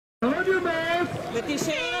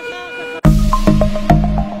ותישאר אחר כך.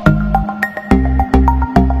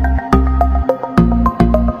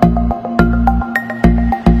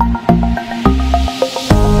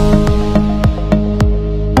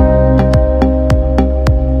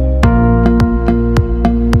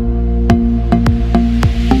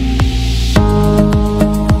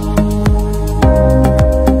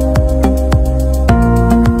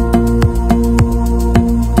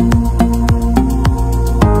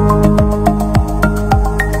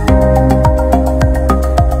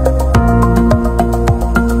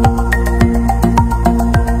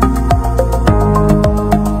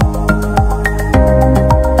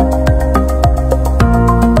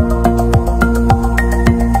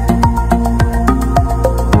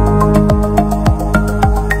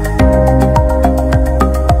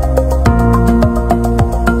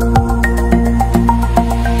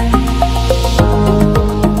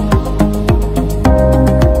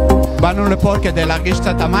 באנו לפה כדי להרגיש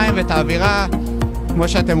קצת את המים ואת האווירה. כמו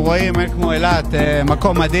שאתם רואים, אין כמו אילת,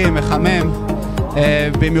 מקום מדהים, מחמם.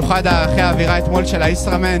 במיוחד אחרי האווירה אתמול של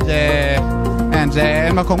האיסטרמנט,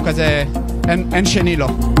 אין מקום כזה, אין שני לו.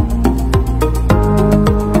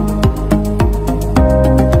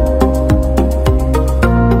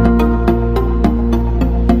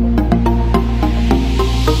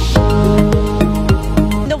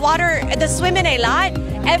 The swim in Eilat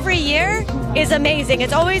every year is amazing.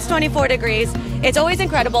 It's always 24 degrees. It's always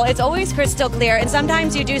incredible. It's always crystal clear. And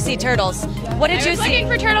sometimes you do see turtles. What did you see? I was looking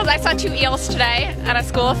for turtles. I saw 2 eels today at a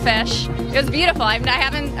school of fish. It was beautiful. I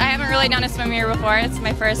haven't really done a swim here before. It's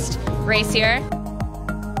my first race here.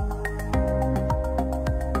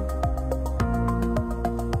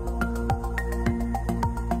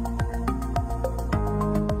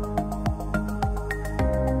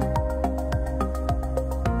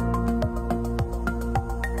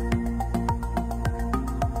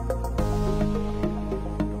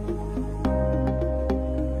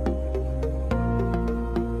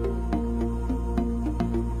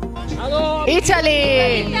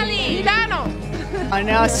 Italy! Milano!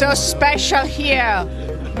 And so special here.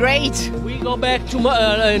 Great. We go back to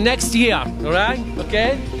next year, all right?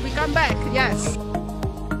 Okay? We come back, yes.